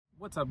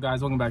What's up, guys?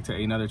 Welcome back to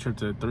another trip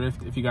to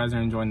Thrift. If you guys are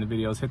enjoying the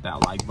videos, hit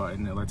that like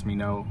button. It lets me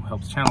know,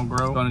 helps the channel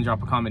grow. Go ahead and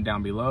drop a comment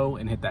down below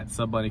and hit that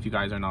sub button if you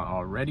guys are not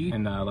already.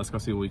 And let's go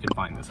see what we can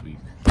find this week.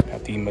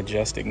 Got the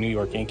majestic New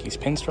York Yankees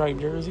pinstripe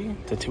jersey.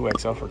 It's a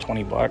 2XL for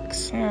 20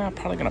 bucks.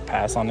 Probably gonna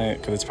pass on it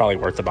because it's probably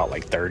worth about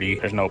like 30.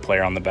 There's no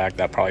player on the back.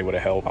 That probably would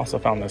have helped. Also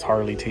found this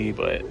Harley tee,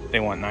 but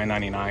they want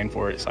 $9.99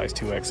 for it, size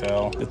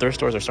 2XL. The thrift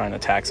stores are starting to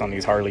tax on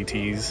these Harley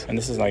tees. And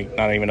this is like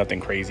not even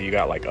nothing crazy. You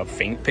got like a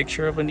faint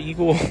picture of an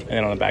eagle. And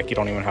then on the back, you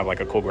don't even have like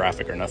a cool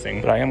graphic or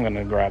nothing. But I am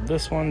gonna grab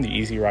this one, the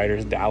Easy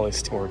Riders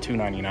Dallas for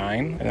 $2.99.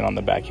 And then on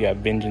the back, you have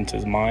Vengeance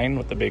is Mine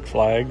with the big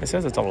flag. It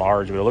says it's a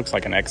large, but it looks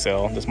like an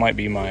XL. This might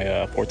be my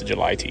 4th of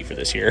July tee for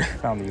this year.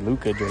 Found the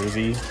Luca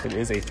jersey. It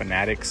is a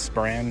Fanatics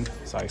brand,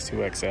 size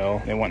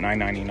 2XL. They want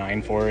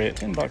 $9.99 for it.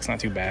 10 bucks, not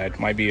too bad.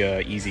 Might be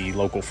a easy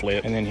local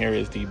flip. And then here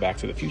is the Back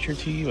to the Future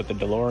tee with the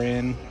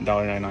DeLorean,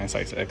 $1.99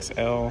 size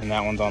XL. And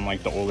that one's on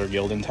like the older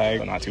Gildan tag,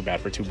 but not too bad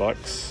for 2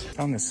 bucks.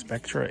 Found this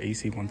Spectra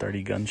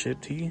AC-130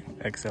 gunship tee,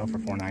 XL for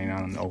 $4.99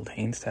 on an old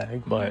Hanes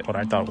tag. But what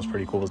I thought was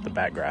pretty cool was the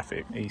back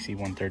graphic.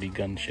 AC-130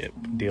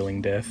 gunship,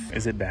 dealing death.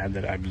 Is it bad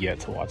that I've yet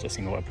to watch a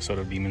single episode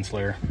of Demon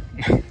Slayer?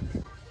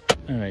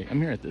 All right,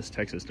 I'm here at this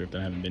Texas thrift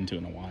that I haven't been to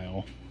in a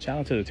while. Shout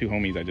out to the two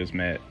homies I just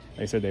met.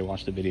 They said they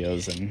watched the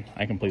videos and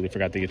I completely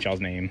forgot to get y'all's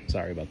name.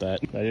 Sorry about that.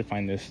 But I did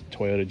find this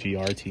Toyota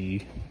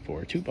GRT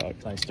for 2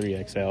 bucks, size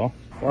 3XL.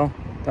 Well,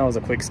 that was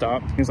a quick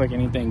stop. Seems like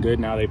anything good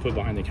now they put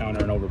behind the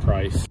counter and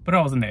overpriced. But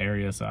I was in the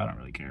area, so I don't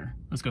really care.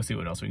 Let's go see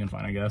what else we can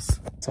find, I guess.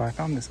 So I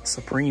found this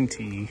Supreme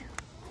tee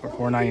for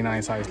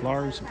 $4.99 size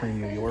large, Supreme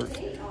New York.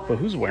 But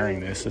who's wearing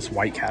this? This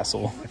White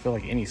Castle. I feel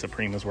like any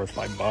Supreme is worth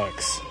 5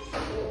 bucks.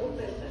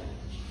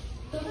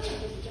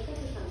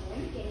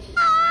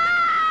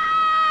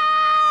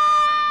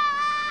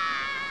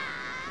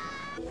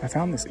 I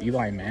found this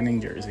Eli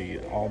Manning jersey,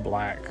 all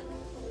black.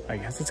 I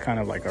guess it's kind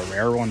of like a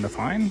rare one to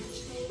find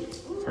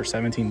for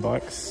 17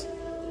 bucks.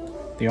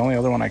 The only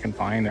other one I can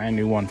find, I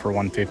knew one for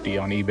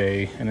 $150 on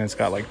eBay, and it's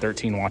got like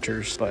 13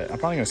 watchers, but I'm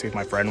probably gonna see if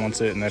my friend wants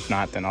it, and if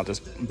not, then I'll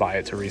just buy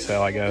it to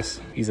resell, I guess.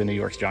 He's a New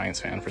York Giants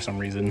fan for some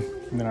reason.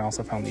 And then I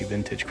also found the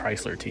vintage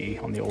Chrysler tee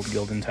on the old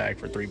Gildan tag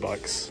for 3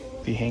 bucks.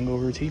 The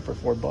Hangover tee for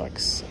 4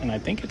 bucks, and I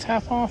think it's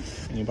half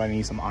off. Anybody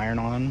need some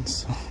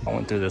iron-ons? I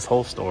went through this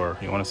whole store.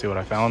 You wanna see what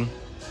I found?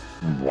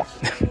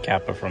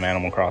 Kappa from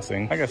Animal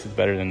Crossing. I guess it's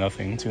better than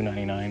nothing.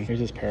 $2.99. Here's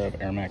this pair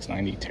of Air Max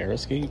 90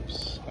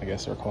 Terrascapes, I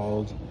guess they're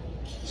called.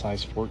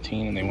 Size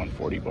 14, and they want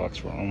 40 bucks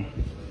for them.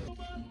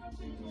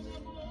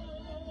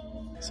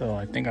 So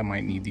I think I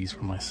might need these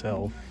for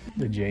myself.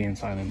 The Jay and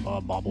Silent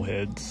Bob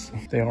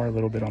bobbleheads. They are a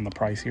little bit on the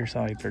pricier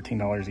side,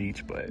 $13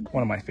 each, but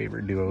one of my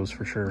favorite duos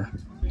for sure.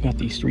 Got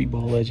the street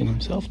ball legend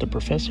himself, the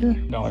Professor,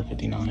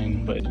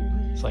 $1.59, but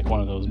it's like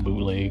one of those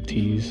bootleg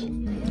tees.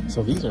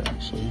 So these are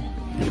actually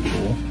pretty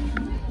cool.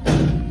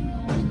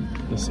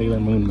 The Sailor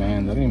Moon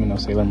bands. I didn't even know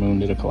Sailor Moon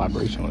did a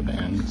collaboration with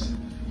bands,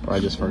 or I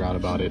just forgot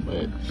about it,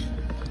 but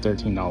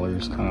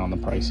 $13, kind of on the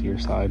pricier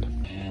side.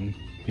 And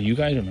do you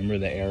guys remember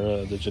the era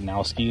of the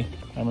Janowski?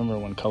 I remember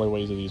when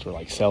colorways of these were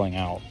like selling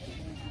out.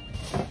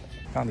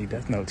 Found the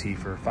Death Note tee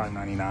for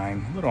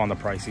 $5.99, a little on the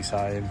pricey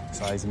side,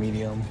 size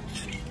medium.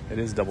 It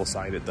is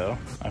double-sided though.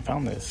 I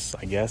found this,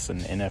 I guess,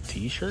 an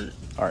NFT shirt.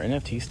 Are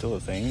NFTs still a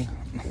thing?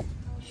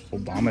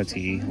 Obama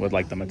tee with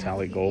like the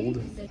metallic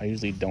gold. I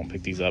usually don't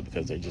pick these up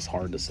because they're just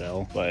hard to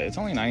sell, but it's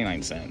only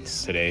 99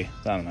 cents today.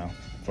 I don't know.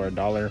 For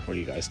 $1, what do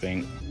you guys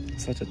think?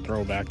 Such a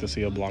throwback to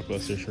see a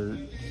Blockbuster shirt.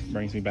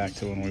 Brings me back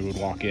to when we would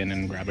walk in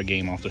and grab a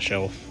game off the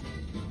shelf.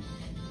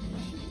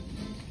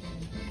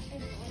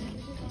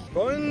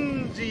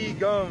 Bungee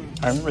gum.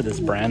 I remember this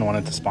brand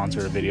wanted to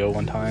sponsor a video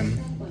one time,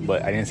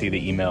 but I didn't see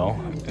the email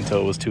until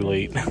it was too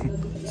late.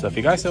 So if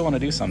you guys still want to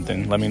do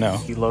something, let me know.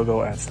 The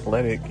Logo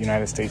Athletic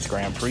United States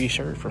Grand Prix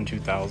shirt from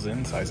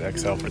 2000, size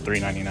XL for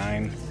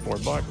 $3.99, 4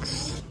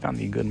 bucks. Found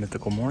the Good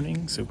Mythical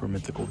Morning Super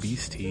Mythical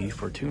Beast tee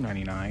for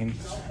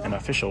 $2.99, an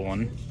official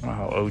one. I don't know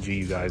how OG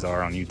you guys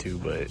are on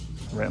YouTube, but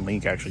Rhett and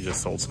Link actually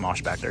just sold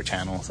Smosh back their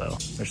channel, so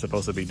they're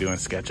supposed to be doing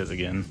sketches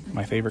again.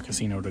 My favorite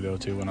casino to go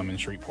to when I'm in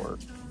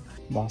Shreveport.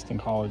 Boston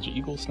College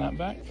Eagle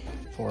snapback,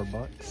 4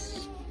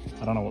 bucks.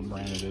 I don't know what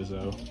brand it is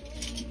though.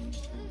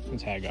 The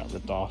tag got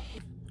ripped off.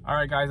 All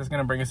right, guys, that's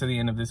gonna bring us to the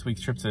end of this week's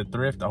trip to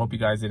Thrift. I hope you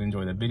guys did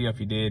enjoy the video. If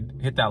you did,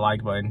 hit that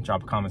like button,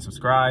 drop a comment,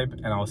 subscribe,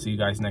 and I'll see you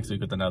guys next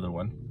week with another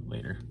one.